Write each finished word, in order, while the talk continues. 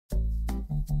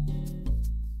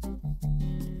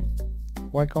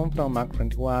Welcome from Mac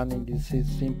 21. In this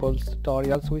simple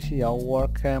tutorials we see how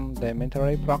work the mental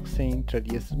array proxy in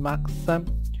 3ds Max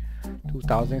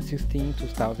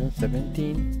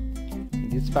 2016-2017. In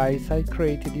these files I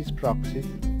created these proxies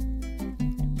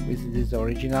with these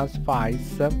original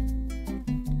files,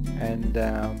 and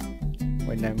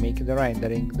when I make the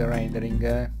rendering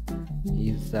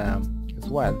is as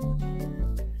well.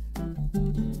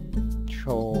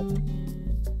 Show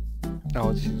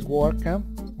how this is work.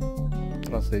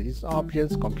 Translate these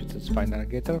objects, compute this final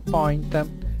getter point, the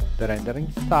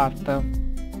rendering start,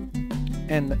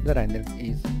 and the render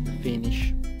is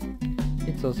finished.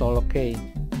 It's also okay.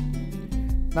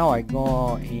 Now I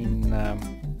go in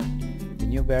the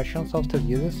new versions of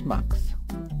 3ds Max.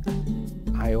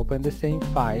 I open the same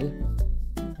file,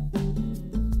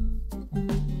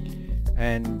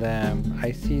 and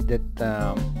I see that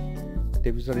the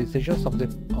visualizations of the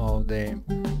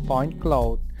point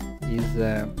cloud is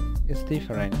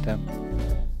different,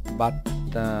 but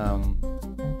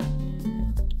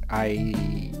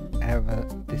I have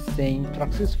the same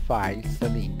proxies files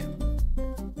link.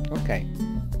 Okay,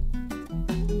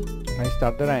 I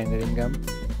start the rendering,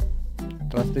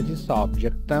 translate this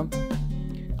object,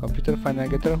 computer final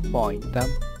getter point,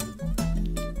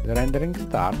 the rendering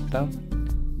start,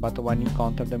 but when you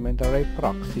encounter the mental array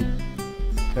proxy,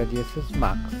 3ds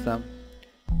Max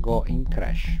go in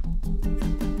crash.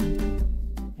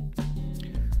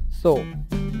 So,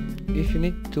 if you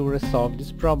need to resolve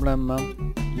this problem,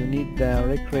 you need to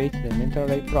recreate the mental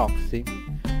array proxy,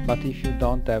 but if you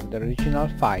don't have the original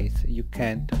files, you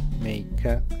can't make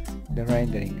the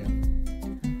rendering.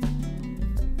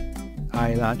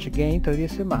 I launch again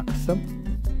 3ds Max,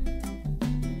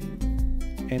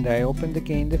 and I open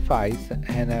again the files,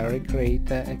 and I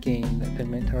recreate again the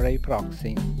mental array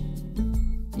proxy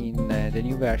in the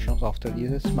new versions of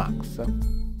 3ds Max.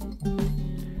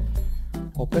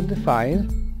 Open the file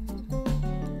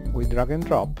with drag and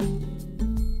drop.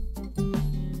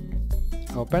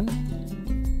 Open.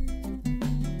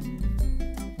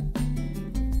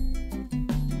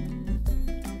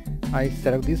 I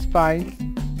select these files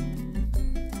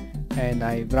and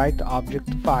I write object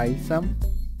files.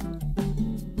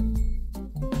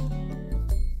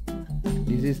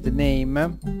 This is the name.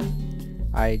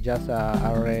 I just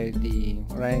already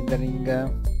rendering the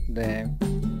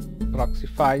proxy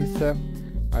files.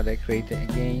 I create it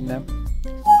again,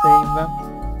 save,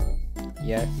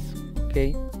 yes,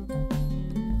 okay.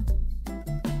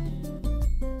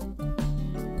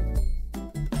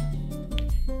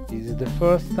 This is the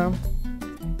first,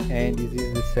 and this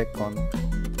is the second.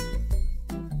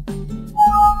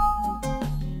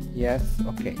 Yes,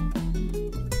 okay.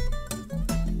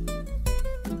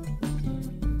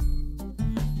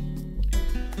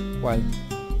 Well,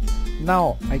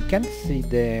 now I can see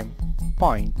the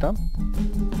point.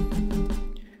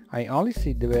 I only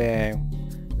see the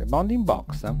bounding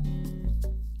box,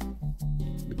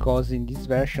 because in these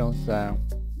versions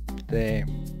the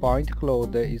point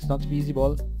cloud is not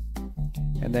visible,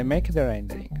 and I make the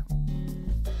rendering.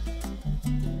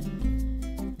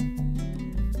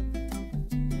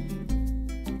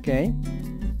 Okay,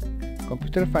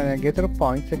 computer final getter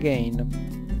points again,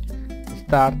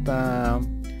 start the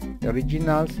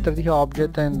original 3D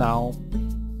object, and now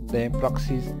the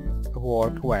proxies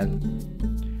work well.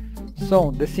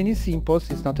 So the scene is simple,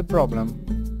 it's not a problem,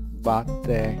 but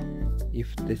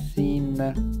if the scene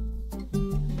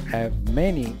have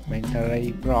many mental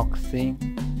array proxy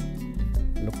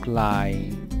look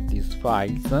like these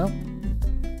files,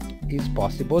 it's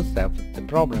possible to solve the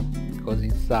problem, because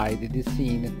inside the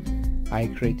scene I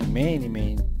create many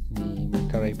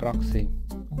mental array proxy.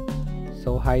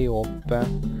 So I hope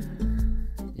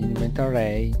in mental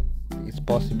array it's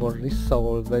possible to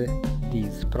resolve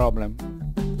this problem.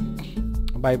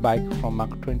 Bye bye from Mac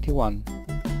 21.